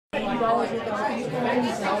All right,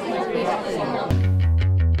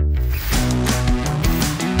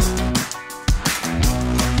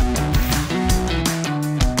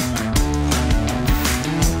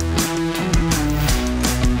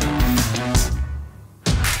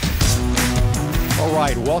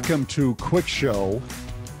 welcome to Cwic Show.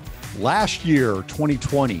 Last year,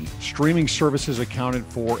 2020, streaming services accounted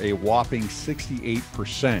for a whopping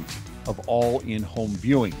 68% of all in-home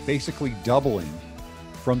viewing, basically doubling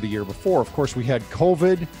from the year before. Of course, we had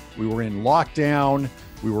COVID, we were in lockdown,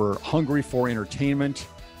 we were hungry for entertainment.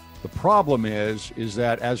 The problem is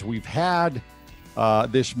that as we've had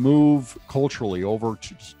this move culturally over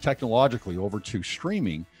to technologically over to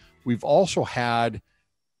streaming, we've never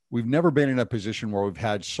been in a position where we've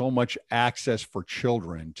had so much access for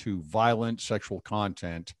children to violent sexual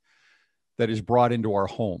content that is brought into our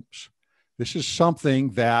homes. This is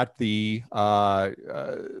something that the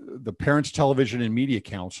Parents Television and Media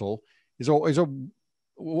Council is a what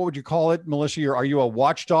would you call it, Melissa? Are you a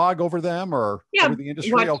watchdog over them or over the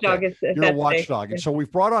industry? Watchdog. Okay. You're a watchdog. And so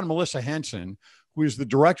we've brought on Melissa Henson, who is the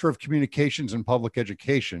Director of Communications and Public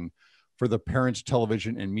Education for the Parents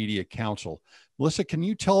Television and Media Council. Melissa, can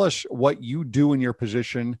you tell us what you do in your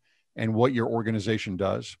position and what your organization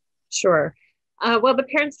does? Sure. Well, the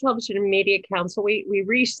Parents Television and Media Council, we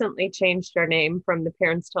recently changed our name from the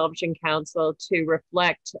Parents Television Council to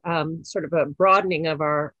reflect sort of a broadening of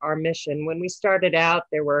our mission. When we started out,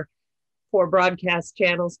 there were 4 broadcast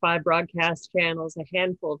channels, 5 broadcast channels, a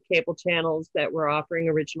handful of cable channels that were offering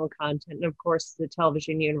original content. And of course, the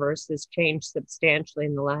television universe has changed substantially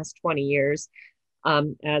in the last 20 years.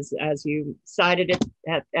 As you cited it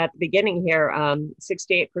at the beginning here,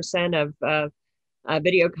 68% of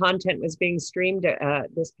video content was being streamed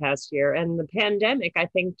this past year. And the pandemic, I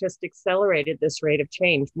think, just accelerated this rate of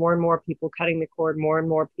change. More and more people cutting the cord, more and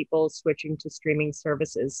more people switching to streaming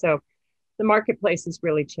services. So the marketplace has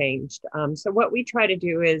really changed. So what we try to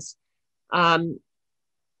do is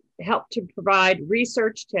help to provide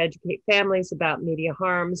research to educate families about media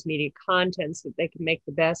harms, media content, so that they can make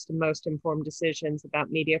the best and most informed decisions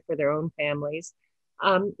about media for their own families.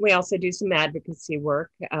 We also do some advocacy work.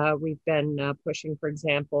 We've been pushing, for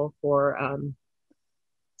example, for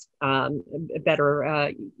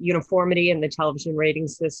better uniformity in the television rating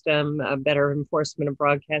system, better enforcement of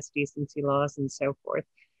broadcast decency laws, and so forth.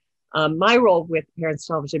 My role with Parents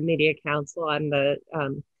Television Media Council, I'm the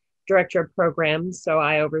Director of Programs, so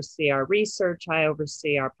I oversee our research, I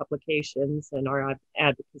oversee our publications, and our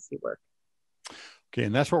advocacy work. Okay,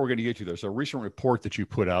 and that's what we're going to get to. There's a recent report that you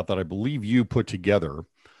put out that I believe you put together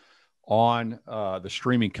on the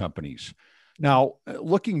streaming companies. Now,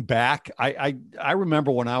 looking back, I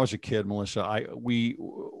remember when I was a kid, Melissa,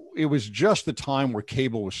 it was just the time where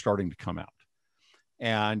cable was starting to come out.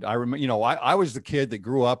 And I remember, I was the kid that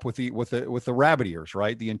grew up with the rabbit ears,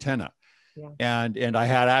 right? The antenna. Yeah. And I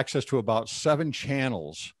had access to about 7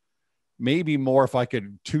 channels, maybe more if I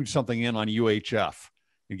could tune something in on UHF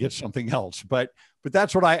and get something else. But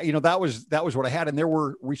that's what that was what I had. And there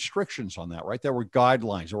were restrictions on that, right? There were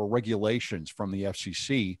guidelines, there were regulations from the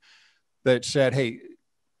FCC that said, hey,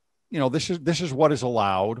 this is what is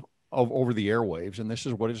allowed over the airwaves, and this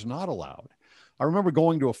is what is not allowed. I remember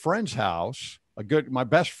going to a friend's house, my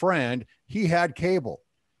best friend, he had cable,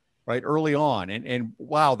 right, early on. And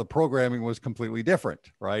wow, the programming was completely different,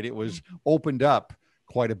 right? It was opened up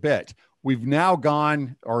quite a bit. We've now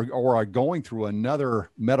gone or are going through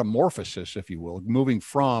another metamorphosis, if you will, moving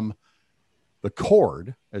from the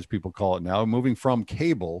cord, as people call it now, moving from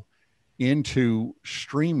cable into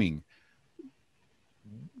streaming.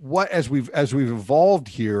 As we've evolved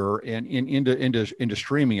here and into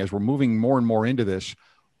streaming, as we're moving more and more into this,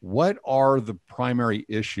 what are the primary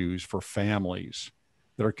issues for families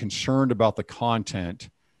that are concerned about the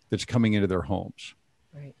content that's coming into their homes?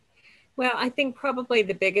 Right. Well, I think probably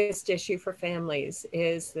the biggest issue for families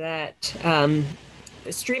is that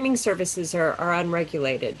streaming services are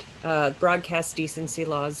unregulated. Broadcast decency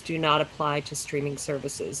laws do not apply to streaming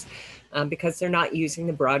services because they're not using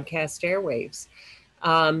the broadcast airwaves.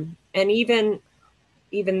 And even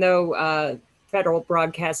though federal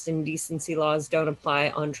broadcasting decency laws don't apply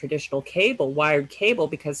on traditional cable, wired cable,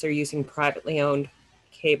 because they're using privately owned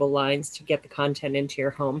cable lines to get the content into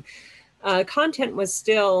your home, content was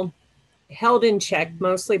still held in check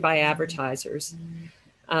mostly by advertisers.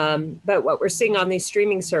 But what we're seeing on these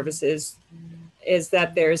streaming services is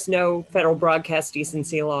that there's no federal broadcast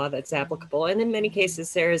decency law that's applicable. And in many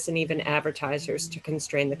cases, there isn't even advertisers to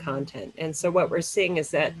constrain the content. And so what we're seeing is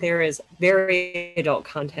that there is very adult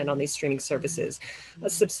content on these streaming services, a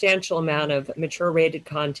substantial amount of mature rated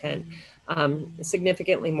content,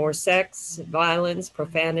 significantly more sex, violence,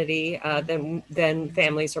 profanity than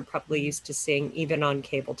families are probably used to seeing, even on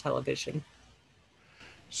cable television.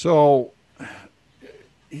 So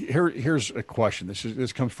here's a question.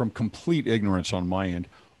 This comes from complete ignorance on my end.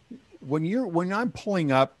 When I'm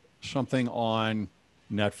pulling up something on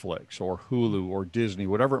Netflix or Hulu or Disney,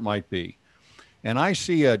 whatever it might be, and I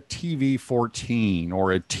see a TV 14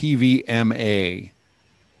 or a TVMA,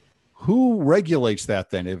 who regulates that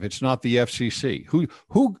then if it's not the FCC?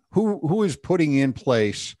 Who is putting in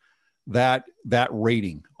place that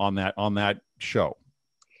rating on that show?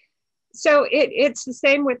 So it's the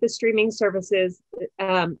same with the streaming services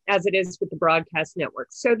as it is with the broadcast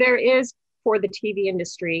networks. So there is, for the TV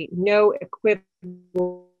industry, no equivalent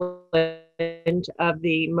of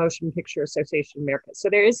the Motion Picture Association of America. So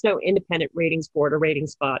there is no independent ratings board or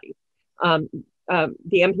ratings body. The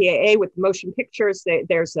MPAA with motion pictures,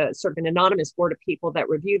 there's a sort of an anonymous board of people that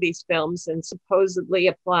review these films and supposedly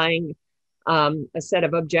applying a set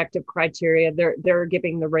of objective criteria. They're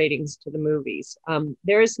giving the ratings to the movies.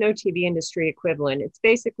 There is no TV industry equivalent. It's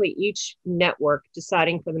basically each network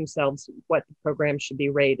deciding for themselves what the program should be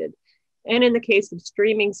rated. And in the case of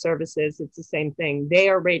streaming services, it's the same thing. They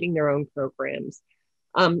are rating their own programs.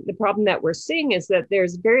 The problem that we're seeing is that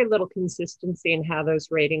there's very little consistency in how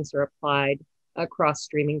those ratings are applied across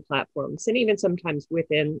streaming platforms, and even sometimes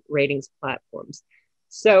within ratings platforms.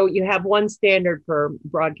 So you have one standard for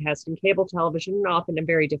broadcast and cable television, and often a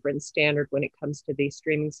very different standard when it comes to these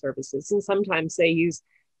streaming services. And sometimes they use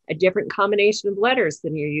a different combination of letters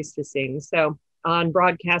than you're used to seeing. So on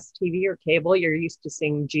broadcast TV or cable, you're used to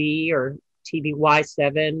seeing G or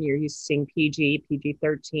TVY7, you're used to seeing PG,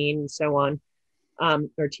 PG-13, and so on,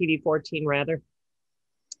 or TV-14 rather.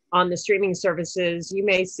 On the streaming services, you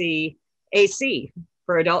may see AC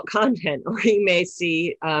for adult content, or you may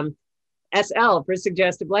see SL for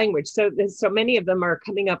suggestive language. So many of them are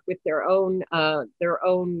coming up with their own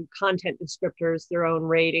content descriptors, their own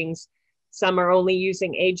ratings. Some are only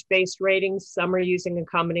using age-based ratings. Some are using a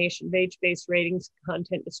combination of age-based ratings,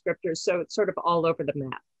 content descriptors. So it's sort of all over the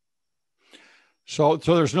map. So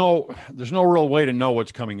there's no real way to know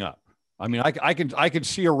what's coming up. I mean, I can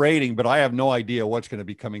see a rating, but I have no idea what's going to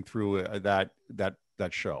be coming through that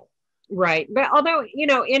show. Right. But although,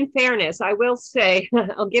 in fairness, I will say,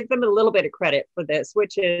 I'll give them a little bit of credit for this,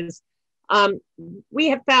 which is we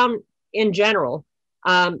have found in general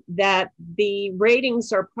that the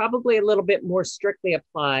ratings are probably a little bit more strictly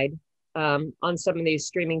applied on some of these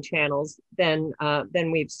streaming channels than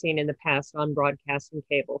we've seen in the past on broadcast and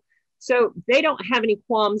cable. So they don't have any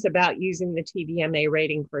qualms about using the TVMA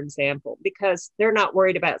rating, for example, because they're not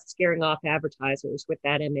worried about scaring off advertisers with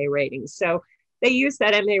that MA rating. So they use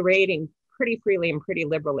that MA rating pretty freely and pretty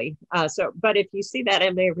liberally. But if you see that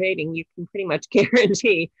MA rating, you can pretty much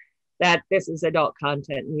guarantee that this is adult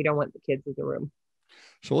content and you don't want the kids in the room.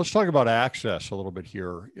 So let's talk about access a little bit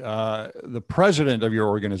here. The president of your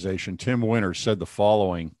organization, Tim Winters, said the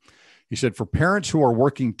following. He said, for parents who are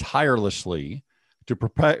working tirelessly to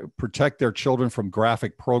protect their children from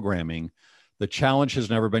graphic programming, the challenge has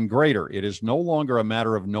never been greater. It is no longer a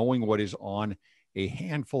matter of knowing what is on a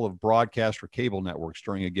handful of broadcast or cable networks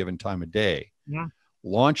during a given time of day. Yeah.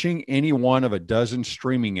 Launching any one of a dozen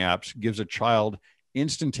streaming apps gives a child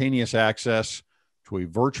instantaneous access to a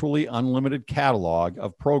virtually unlimited catalog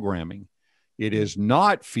of programming. It is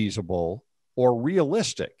not feasible or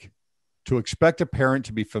realistic to expect a parent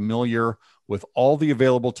to be familiar with all the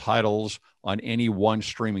available titles on any one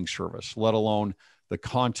streaming service, let alone the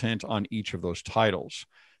content on each of those titles.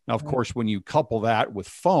 Now, of course, when you couple that with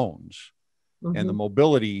phones and the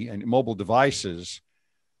mobility and mobile devices,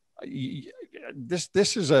 this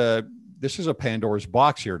is a Pandora's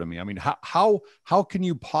box here to me. I mean, how can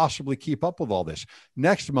you possibly keep up with all this?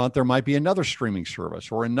 Next month, there might be another streaming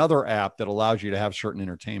service or another app that allows you to have certain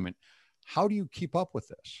entertainment. How do you keep up with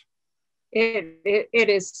this? It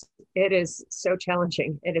is so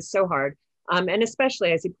challenging. It is so hard. And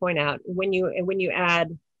especially, as you point out, when you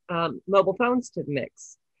add mobile phones to the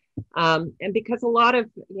mix. And because a lot of,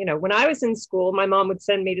 when I was in school, my mom would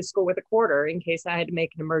send me to school with a quarter in case I had to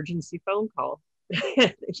make an emergency phone call.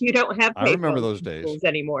 You don't have I remember those days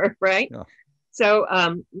anymore, right? Yeah. So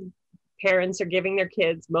parents are giving their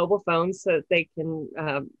kids mobile phones so that they can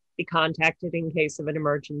be contacted in case of an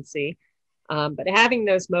emergency. But having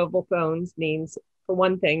those mobile phones means, for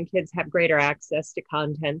one thing, kids have greater access to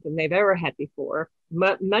content than they've ever had before.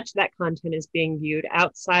 Much of that content is being viewed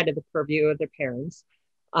outside of the purview of their parents.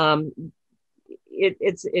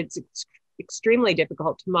 It's extremely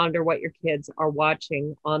difficult to monitor what your kids are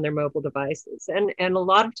watching on their mobile devices. And a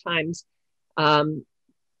lot of times,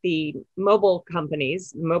 the mobile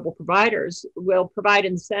companies, mobile providers will provide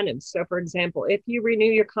incentives. So for example, if you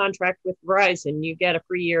renew your contract with Verizon, you get a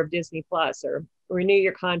free year of Disney Plus, or renew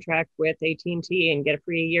your contract with AT&T and get a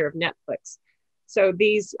free year of Netflix. So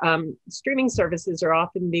these streaming services are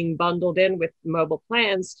often being bundled in with mobile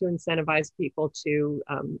plans to incentivize people to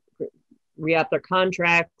re-up their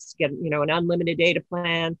contracts, get an unlimited data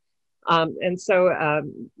plan. And so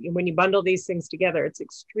when you bundle these things together, it's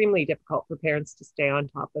extremely difficult for parents to stay on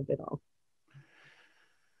top of it all.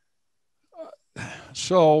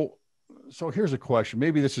 So here's a question.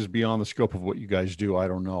 Maybe this is beyond the scope of what you guys do. I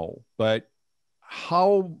don't know. But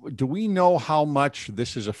how do we know how much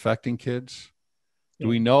this is affecting kids? Do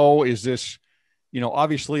we know, is this,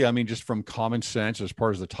 obviously, I mean, just from common sense, as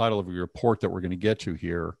part of the title of your report that we're going to get to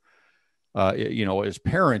here, as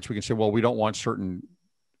parents, we can say, well, we don't want certain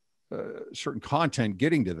content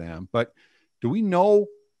getting to them, but do we know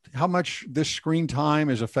how much this screen time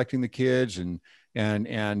is affecting the kids and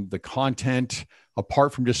the content,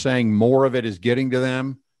 apart from just saying more of it is getting to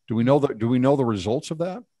them? Do we know the results of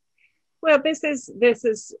that? Well, this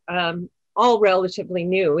is all relatively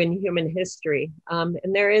new in human history.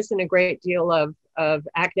 And there isn't a great deal of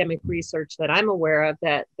academic research that I'm aware of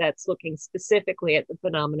that's looking specifically at the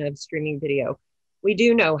phenomena of streaming video. We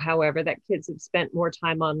do know, however, that kids have spent more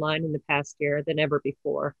time online in the past year than ever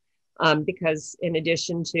before, because in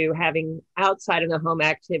addition to having outside of the home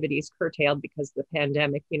activities curtailed because of the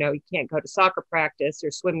pandemic, you can't go to soccer practice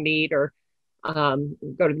or swim meet or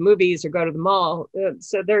go to the movies or go to the mall.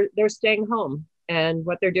 So they're staying home. And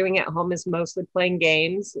what they're doing at home is mostly playing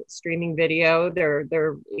games, streaming video.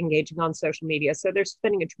 They're engaging on social media. So they're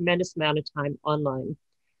spending a tremendous amount of time online.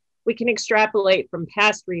 We can extrapolate from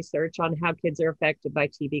past research on how kids are affected by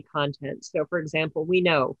TV content. So for example, we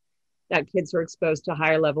know that kids who are exposed to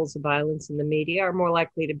higher levels of violence in the media are more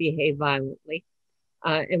likely to behave violently.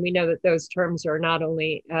 And we know that those terms are not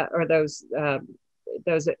only,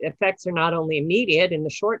 those effects are not only immediate in the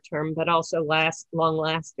short term, but also long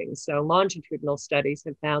lasting. So longitudinal studies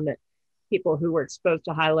have found that people who were exposed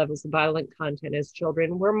to high levels of violent content as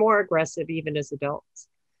children were more aggressive even as adults.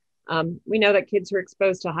 We know that kids who are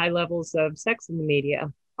exposed to high levels of sex in the media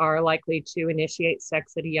are likely to initiate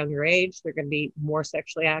sex at a younger age. They're going to be more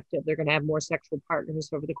sexually active. They're going to have more sexual partners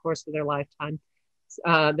over the course of their lifetime.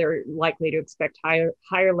 They're likely to expect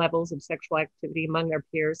higher levels of sexual activity among their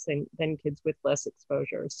peers than kids with less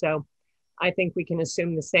exposure. So I think we can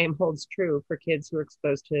assume the same holds true for kids who are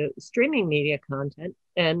exposed to streaming media content.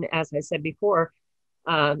 And as I said before,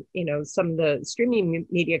 some of the streaming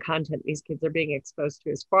media content these kids are being exposed to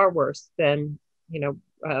is far worse than,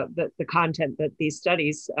 the content that these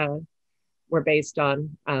studies were based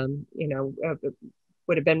on,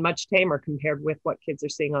 would have been much tamer compared with what kids are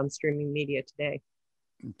seeing on streaming media today.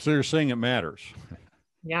 So you're saying it matters?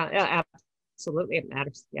 Yeah, absolutely, it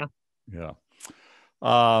matters. Yeah. Yeah.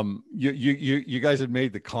 You guys had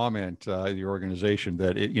made the comment, your organization,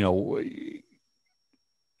 that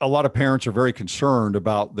a lot of parents are very concerned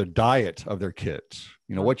about the diet of their kids.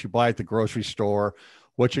 What you buy at the grocery store,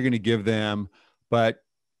 what you're going to give them, but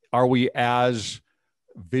are we as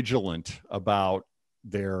vigilant about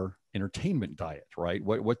their entertainment diet, right?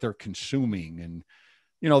 What they're consuming, and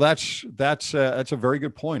that's a very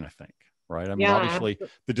good point, I think, right? I mean, obviously, absolutely.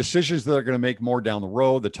 The decisions that they're going to make more down the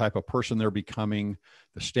road, the type of person they're becoming,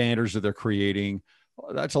 the standards that they're creating,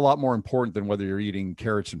 that's a lot more important than whether you're eating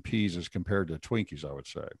carrots and peas as compared to Twinkies, I would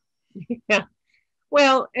say. Yeah.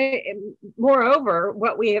 Well, moreover,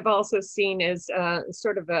 what we have also seen is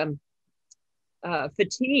sort of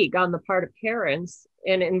fatigue on the part of parents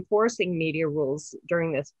in enforcing media rules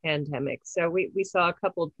during this pandemic. So we saw a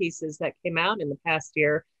couple of pieces that came out in the past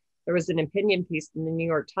year. There was an opinion piece in the New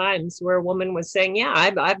York Times where a woman was saying, yeah,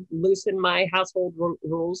 I've loosened my household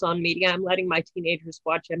rules on media. I'm letting my teenagers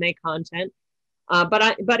watch MA content.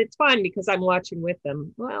 But it's fine because I'm watching with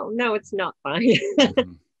them. Well, no, it's not fine.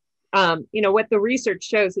 Mm-hmm. What the research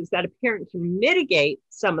shows is that a parent can mitigate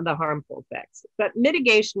some of the harmful effects, but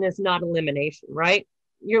mitigation is not elimination, right?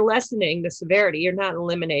 You're lessening the severity. You're not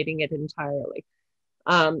eliminating it entirely.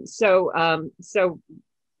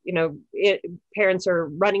 Parents are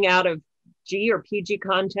running out of G or PG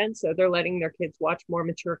content, so they're letting their kids watch more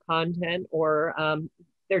mature content, or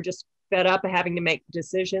they're just fed up of having to make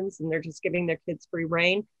decisions and they're just giving their kids free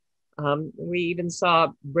reign. We even saw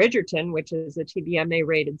Bridgerton, which is a TVMA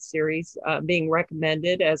rated series, being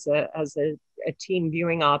recommended as a teen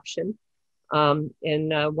viewing option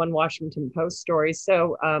in one Washington Post story.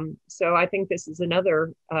 So I think this is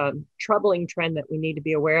another troubling trend that we need to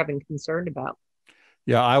be aware of and concerned about.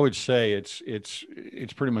 Yeah, I would say it's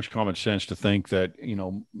pretty much common sense to think that,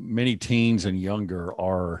 many teens and younger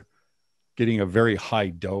are getting a very high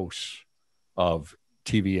dose of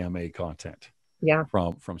TVMA content Yeah.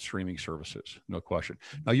 from streaming services, no question.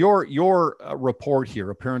 Now, your report here,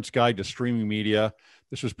 A Parent's Guide to Streaming Media,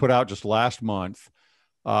 this was put out just last month.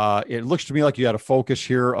 It looks to me like you had a focus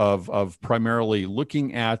here of primarily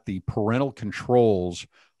looking at the parental controls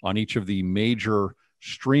on each of the major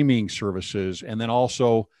streaming services, and then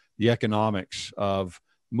also the economics of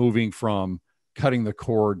moving from cutting the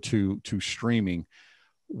cord to streaming.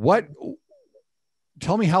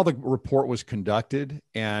 Tell me how the report was conducted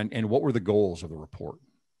and what were the goals of the report?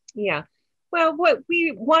 Yeah. Well, what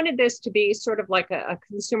we wanted this to be sort of like a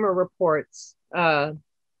consumer reports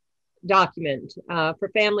document for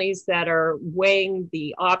families that are weighing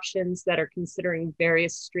the options, that are considering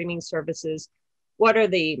various streaming services. What are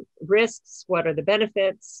the risks? What are the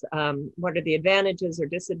benefits? What are the advantages or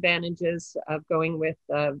disadvantages of going with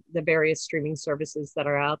the various streaming services that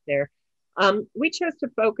are out there? We chose to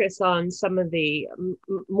focus on some of the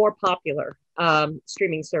more popular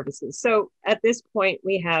streaming services. So at this point,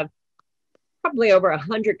 we have probably over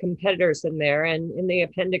 100 competitors in there. And in the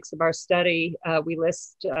appendix of our study, we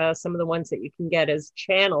list some of the ones that you can get as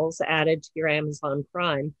channels added to your Amazon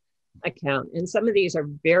Prime account. And some of these are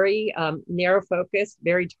very narrow focused,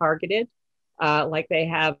 very targeted. Like they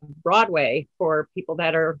have Broadway for people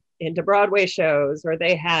that are into Broadway shows, or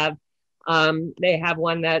they have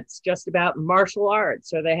one that's just about martial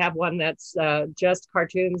arts, or they have one that's just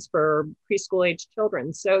cartoons for preschool age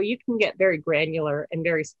children. So you can get very granular and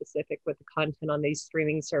very specific with the content on these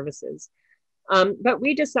streaming services. But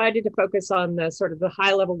we decided to focus on the sort of the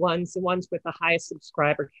high level ones, the ones with the highest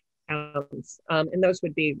subscriber counts. And those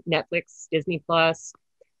would be Netflix, Disney Plus,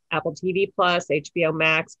 Apple TV Plus, HBO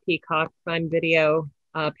Max, Peacock, Prime Video,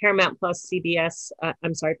 Paramount Plus,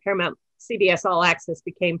 Paramount CBS All Access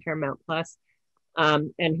became Paramount Plus,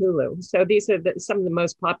 and Hulu. So these are some of the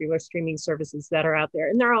most popular streaming services that are out there.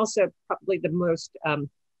 And they're also probably the most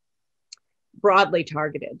broadly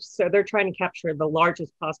targeted. So they're trying to capture the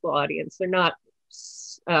largest possible audience. They're not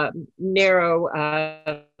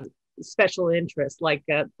narrow special interest like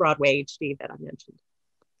Broadway HD that I mentioned.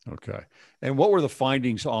 Okay. And what were the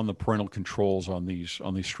findings on the parental controls on these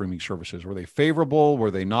streaming services? Were they favorable?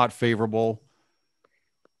 Were they not favorable?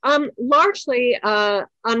 Largely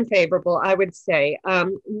unfavorable, I would say.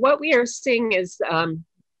 What we are seeing is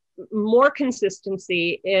more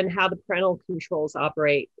consistency in how the parental controls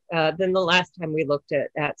operate than the last time we looked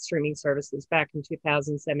at streaming services back in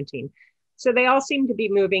 2017. So they all seem to be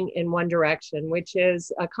moving in one direction, which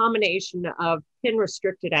is a combination of PIN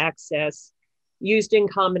restricted access used in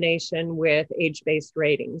combination with age-based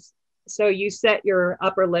ratings. So you set your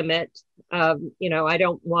upper limit of, I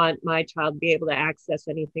don't want my child to be able to access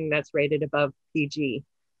anything that's rated above PG.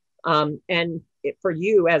 And for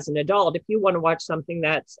you as an adult, if you want to watch something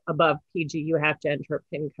that's above PG, you have to enter a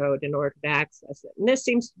PIN code in order to access it. And this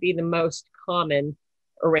seems to be the most common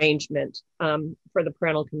arrangement for the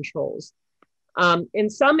parental controls. In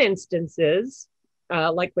some instances,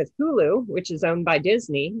 like with Hulu, which is owned by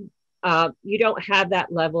Disney, you don't have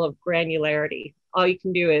that level of granularity. All you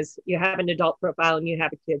can do is you have an adult profile and you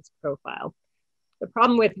have a kid's profile. The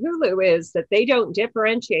problem with Hulu is that they don't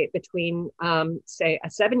differentiate between, say, a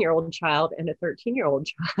 7-year-old child and a 13-year-old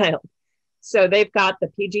child. So they've got the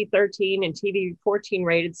PG-13 and TV-14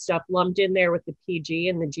 rated stuff lumped in there with the PG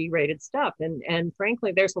and the G-rated stuff. And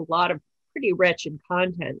frankly, there's a lot of pretty wretched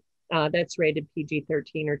content that's rated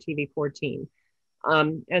PG-13 or TV-14.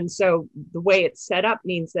 And so the way it's set up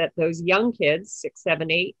means that those young kids, 6,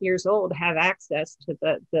 7, 8 years old, have access to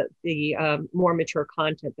the more mature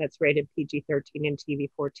content that's rated PG-13 and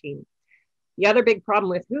TV-14. The other big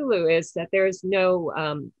problem with Hulu is that there is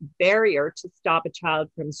no barrier to stop a child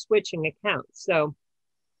from switching accounts. So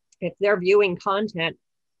if they're viewing content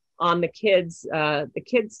on the kids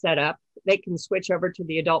setup, they can switch over to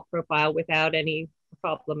the adult profile without any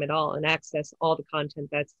problem at all and access all the content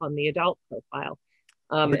that's on the adult profile.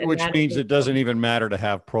 Which means it doesn't even matter to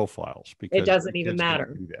have profiles because it doesn't even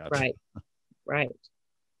matter. Right. Right.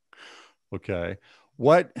 Okay.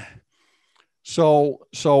 So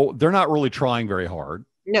they're not really trying very hard.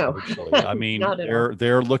 No. I mean,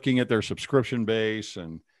 they're looking at their subscription base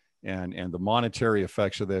and the monetary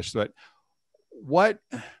effects of this. But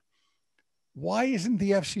why isn't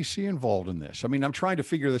the FCC involved in this? I mean, I'm trying to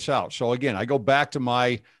figure this out. So again, I go back to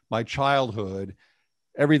my childhood.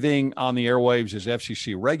 Everything on the airwaves is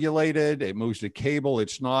FCC regulated. It moves to cable.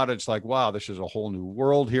 It's not. It's like, wow, this is a whole new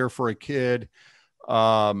world here for a kid.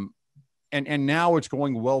 And now it's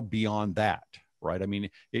going well beyond that. right? I mean,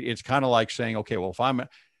 it's kind of like saying, okay, well,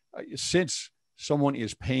 since someone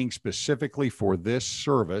is paying specifically for this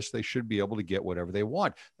service, they should be able to get whatever they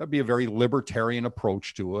want. That'd be a very libertarian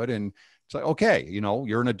approach to it. And it's like, okay,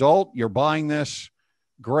 you're an adult, you're buying this,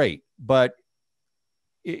 great. But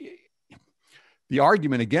the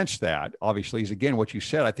argument against that, obviously, is again what you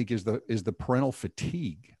said. I think is the parental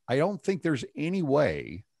fatigue. I don't think there's any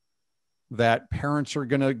way that parents are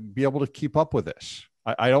going to be able to keep up with this.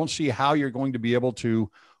 I don't see how you're going to be able to.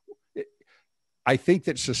 I think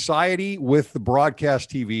that society with the broadcast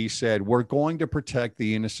TV said, we're going to protect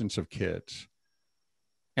the innocence of kids.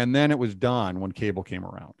 And then it was done when cable came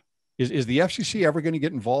around. Is the FCC ever going to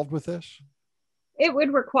get involved with this? It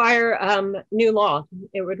would require new law.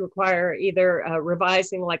 It would require either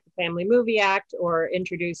revising like the Family Movie Act or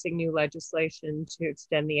introducing new legislation to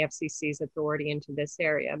extend the FCC's authority into this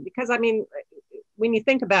area. Because, I mean, when you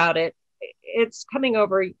think about it, it's coming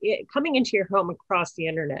into your home across the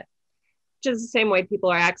internet, which is the same way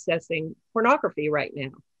people are accessing pornography right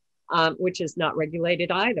now, which is not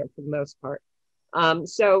regulated either for the most part.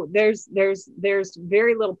 So there's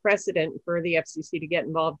very little precedent for the FCC to get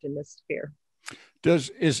involved in this sphere.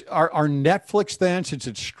 Our Netflix then, since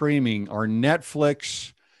it's streaming, our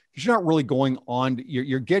Netflix, because you're not really going on,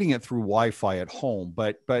 you're getting it through Wi-Fi at home,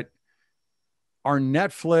 but our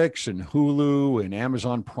Netflix and Hulu and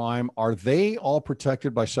Amazon Prime, are they all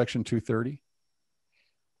protected by Section 230?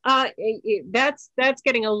 That's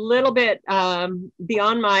getting a little bit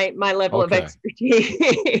beyond my level of expertise.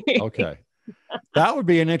 Okay. That would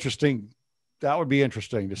be interesting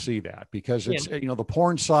to see that, because it's, the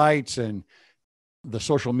porn sites and the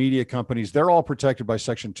social media companies, they're all protected by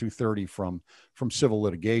Section 230 from civil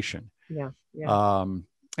litigation. Yeah.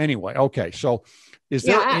 Anyway, okay. So is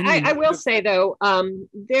there I will say though,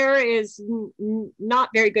 there is not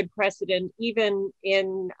very good precedent, even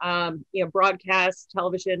in, broadcast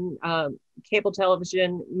television, cable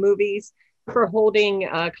television, movies, for holding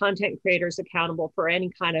content creators accountable for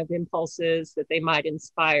any kind of impulses that they might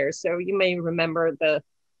inspire. So you may remember the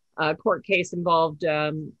court case involved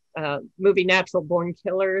movie Natural Born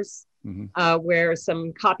Killers, where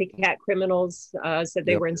some copycat criminals said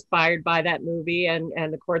they were inspired by that movie, and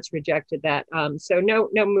the courts rejected that. So no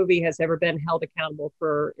movie has ever been held accountable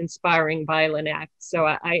for inspiring violent acts. So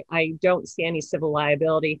I don't see any civil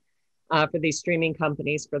liability for these streaming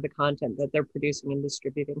companies for the content that they're producing and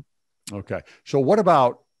distributing. Okay. So what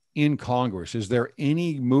about in Congress? Is there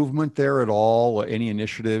any movement there at all? Any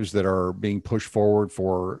initiatives that are being pushed forward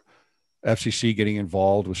for FCC getting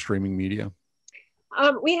involved with streaming media?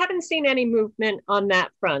 We haven't seen any movement on that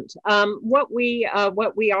front. What we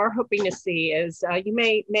are hoping to see is, you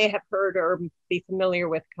may have heard or be familiar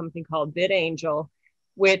with a company called VidAngel,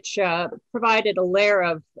 which provided a layer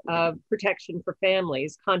of protection for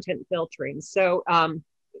families, content filtering. So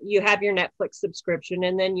you have your Netflix subscription,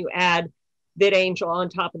 and then you add VidAngel on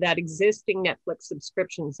top of that existing Netflix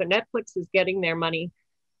subscription. So Netflix is getting their money,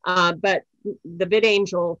 but the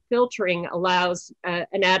VidAngel filtering allows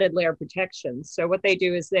an added layer of protection. So what they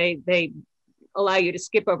do is they allow you to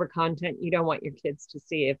skip over content you don't want your kids to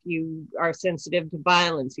see. If you are sensitive to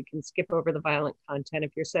violence, you can skip over the violent content.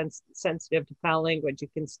 If you're sensitive to foul language, you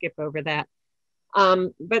can skip over that.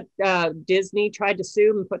 But Disney tried to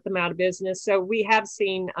sue and put them out of business. So we have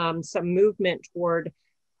seen some movement toward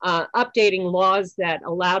updating laws that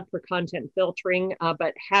allowed for content filtering,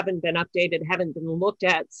 but haven't been updated, haven't been looked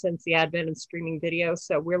at since the advent of streaming video.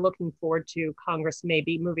 So we're looking forward to Congress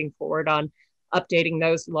maybe moving forward on updating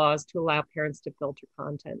those laws to allow parents to filter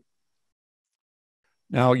content.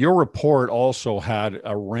 Now, your report also had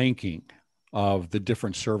a ranking of the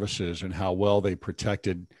different services and how well they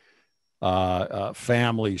protected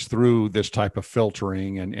families through this type of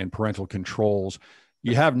filtering and parental controls.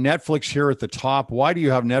 You have Netflix here at the top. Why do you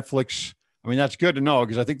have Netflix? I mean, that's good to know,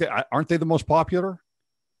 because I think aren't they the most popular?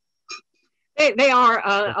 They are,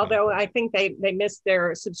 okay. Although I think they missed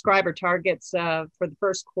their subscriber targets for the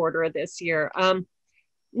first quarter of this year.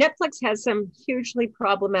 Netflix has some hugely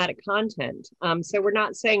problematic content. So we're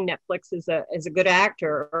not saying Netflix is a good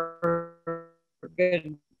actor or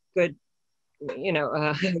good good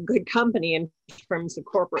company in terms of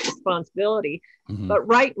corporate responsibility. But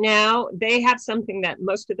right now they have something that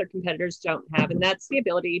most of their competitors don't have, and that's the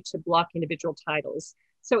ability to block individual titles.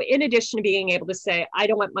 So in addition to being able to say, I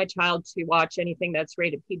don't want my child to watch anything that's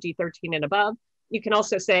rated PG-13 and above, you can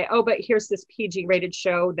also say, oh, but here's this PG rated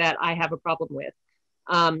show that I have a problem with.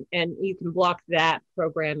 And you can block that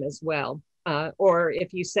program as well. Or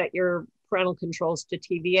if you set your parental controls to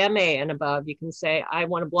TVMA and above, you can say, I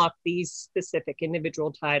want to block these specific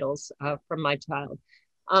individual titles from my child.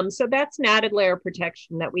 So that's an added layer of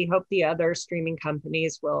protection that we hope the other streaming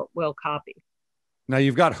companies will copy. Now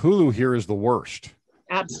you've got Hulu here as the worst.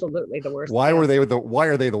 Absolutely the worst. Why are they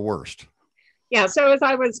the worst? Yeah, so as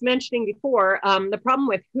I was mentioning before, the problem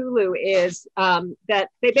with Hulu is that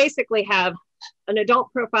they basically have an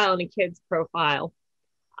adult profile and a kid's profile.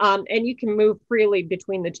 And you can move freely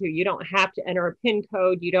between the two. You don't have to enter a PIN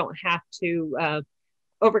code. You don't have to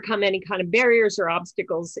overcome any kind of barriers or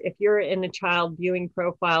obstacles if you're in a child viewing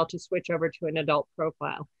profile to switch over to an adult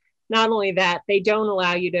profile. Not only that, they don't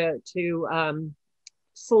allow you to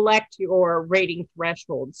select your rating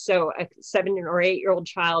threshold. So a 7 or 8 year old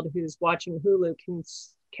child who's watching Hulu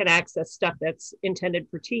can access stuff that's intended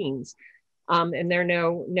for teens. And there are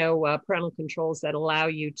no parental controls that allow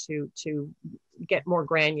you to get more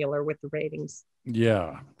granular with the ratings.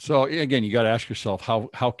 Yeah. So again, you got to ask yourself,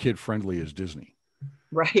 how kid friendly is Disney?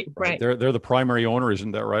 Right. They're the primary owner,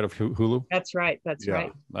 isn't that right, of Hulu? That's right.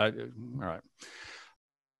 Right. All right.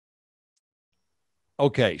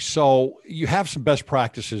 Okay, so you have some best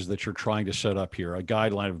practices that you're trying to set up here, a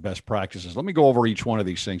guideline of best practices. Let me go over each one of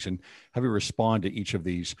these things and have you respond to each of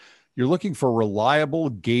these. You're looking for reliable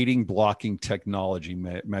gating blocking technology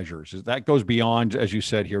measures. That goes beyond, as you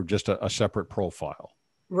said here, just a separate profile.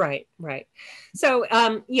 Right. So,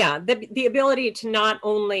 the ability to not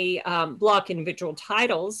only block individual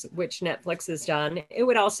titles, which Netflix has done, it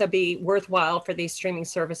would also be worthwhile for these streaming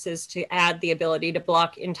services to add the ability to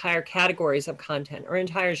block entire categories of content or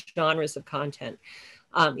entire genres of content.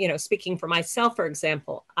 Speaking for myself, for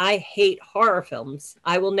example, I hate horror films.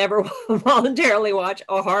 I will never voluntarily watch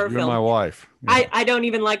a horror film. My wife. Yeah. I don't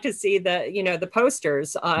even like to see the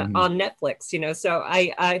posters on Netflix. So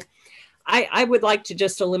I would like to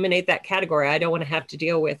just eliminate that category. I don't want to have to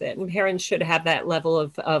deal with it. And parents should have that level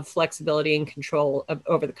of flexibility and control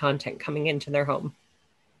over the content coming into their home.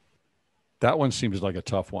 That one seems like a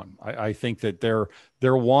tough one. I think that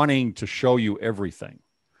they're wanting to show you everything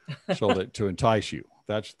so that to entice you.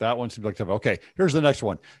 That one seems like tough. Okay, here's the next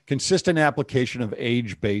one. Consistent application of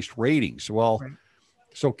age-based ratings. Well, right.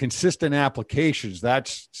 So consistent applications, that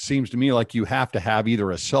seems to me like you have to have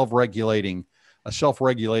either a self-regulating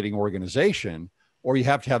organization, or you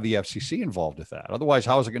have to have the FCC involved with that. Otherwise,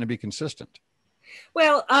 how is it going to be consistent?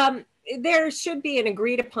 Well, there should be an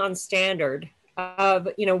agreed upon standard of,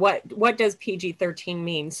 what does PG-13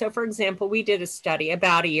 mean? So, for example, we did a study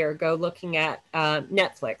about a year ago looking at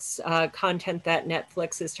Netflix, content that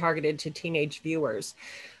Netflix is targeted to teenage viewers.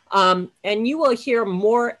 And you will hear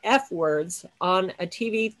more F words on a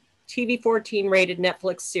TV 14 rated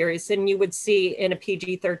Netflix series than you would see in a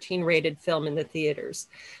PG-13 rated film in the theaters.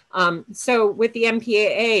 So with the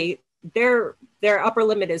MPAA, their upper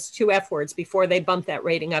limit is 2 F words before they bump that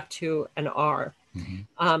rating up to an R.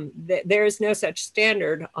 Mm-hmm. There is no such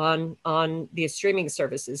standard on the streaming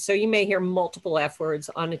services. So you may hear multiple F words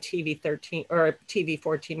on a TV-13 or a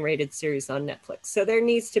TV-14 rated series on Netflix. So there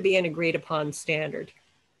needs to be an agreed upon standard.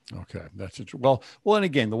 Okay, that's it. Well, and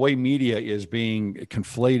again, the way media is being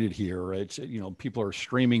conflated here, it's, people are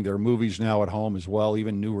streaming their movies now at home as well,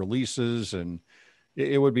 even new releases, and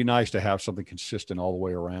it would be nice to have something consistent all the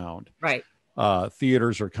way around. Right.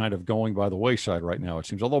 Theaters are kind of going by the wayside right now, it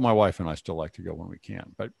seems, although my wife and I still like to go when we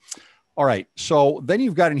can. But all right, so then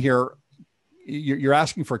you've got in here, you're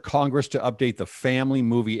asking for Congress to update the Family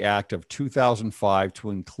Movie Act of 2005 to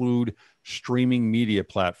include streaming media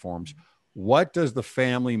platforms. What does the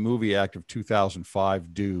Family Movie Act of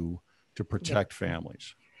 2005 do to protect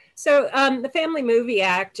families? So the Family Movie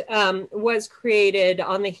Act was created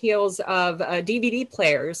on the heels of DVD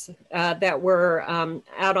players that were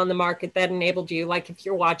out on the market that enabled you, like if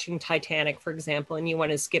you're watching Titanic, for example, and you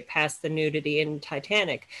want to skip past the nudity in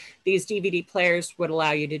Titanic, these DVD players would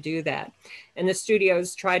allow you to do that. And the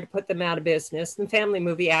studios tried to put them out of business. The Family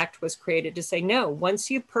Movie Act was created to say, no, once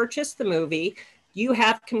you purchase the movie, you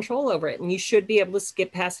have control over it, and you should be able to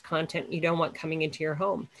skip past content you don't want coming into your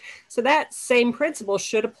home. So that same principle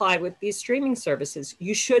should apply with these streaming services.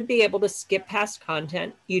 You should be able to skip past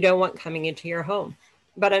content you don't want coming into your home.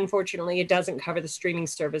 But unfortunately, it doesn't cover the streaming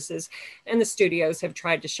services, and the studios have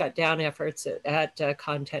tried to shut down efforts at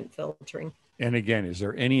content filtering. And again, is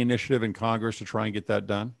there any initiative in Congress to try and get that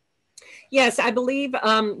done? Yes, I believe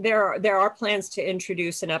there are plans to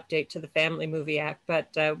introduce an update to the Family Movie Act, but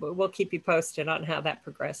we'll keep you posted on how that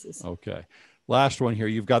progresses. Okay. Last one here.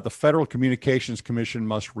 You've got the Federal Communications Commission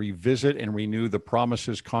must revisit and renew the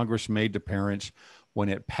promises Congress made to parents when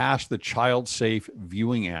it passed the Child Safe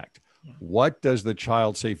Viewing Act. What does the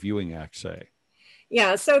Child Safe Viewing Act say?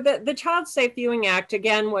 Yeah, so the Child Safe Viewing Act,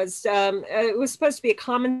 again, was it was supposed to be a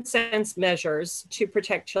common sense measures to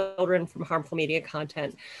protect children from harmful media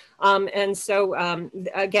content. And so,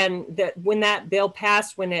 again, when that bill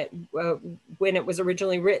passed, when it was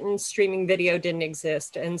originally written, streaming video didn't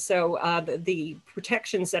exist. And so the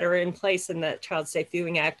protections that are in place in the Child Safe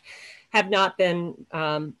Viewing Act have not been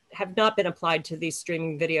applied to these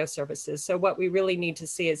streaming video services. So what we really need to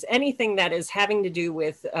see is anything that is having to do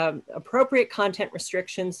with appropriate content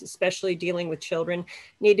restrictions, especially dealing with children,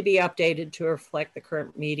 need to be updated to reflect the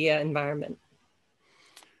current media environment.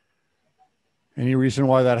 Any reason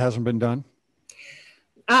why that hasn't been done?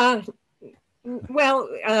 Well,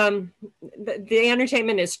 the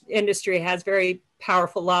entertainment industry has very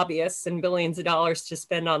powerful lobbyists and billions of dollars to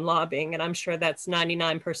spend on lobbying. And I'm sure that's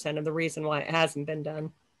 99% of the reason why it hasn't been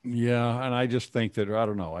done. Yeah. And I just think that, I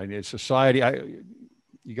don't know, it's society,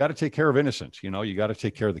 you got to take care of innocence, you got to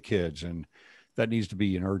take care of the kids. And that needs to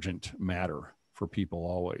be an urgent matter for people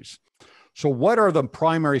always. So what are the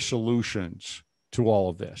primary solutions to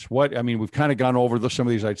all of this? We've kind of gone over some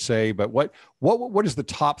of these, I'd say, but what is the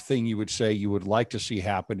top thing you would say you would like to see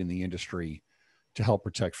happen in the industry to help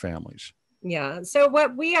protect families? Yeah. So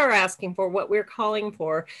what we are asking for, what we're calling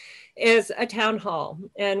for, is a town hall.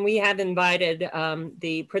 And we have invited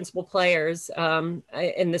the principal players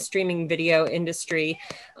in the streaming video industry,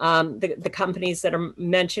 the companies that are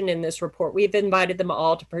mentioned in this report. We've invited them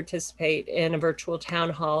all to participate in a virtual town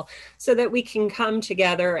hall so that we can come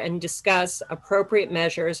together and discuss appropriate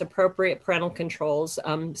measures, appropriate parental controls,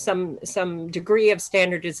 some degree of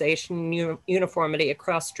standardization and uniformity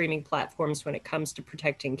across streaming platforms when it comes to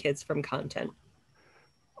protecting kids from content.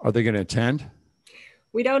 Are they going to attend?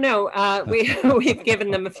 We don't know. We've given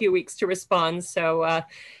them a few weeks to respond. So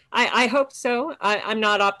I hope so. I'm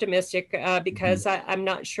not optimistic because I'm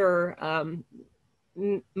not sure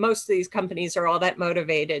most of these companies are all that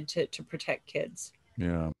motivated to protect kids.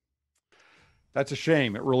 Yeah. That's a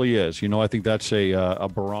shame. It really is. I think that's a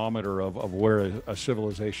barometer of where a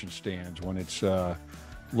civilization stands when it's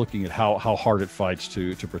looking at how hard it fights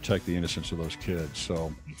to protect the innocence of those kids.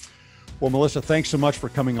 So, well, Melissa, thanks so much for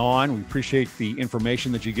coming on. We appreciate the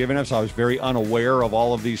information that you've given us. I was very unaware of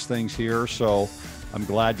all of these things here, so I'm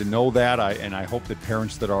glad to know that. I hope that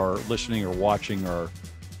parents that are listening or watching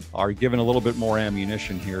are given a little bit more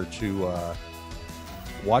ammunition here to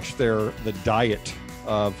watch the diet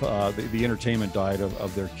of the entertainment diet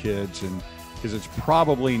of their kids, and because it's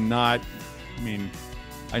probably not.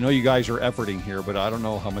 I know you guys are efforting here, but I don't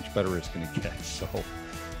know how much better it's going to get. So,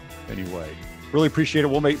 anyway. Really appreciate it.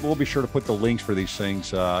 We'll be sure to put the links for these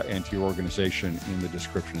things and to your organization in the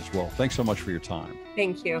description as well. Thanks so much for your time.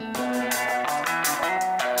 Thank you.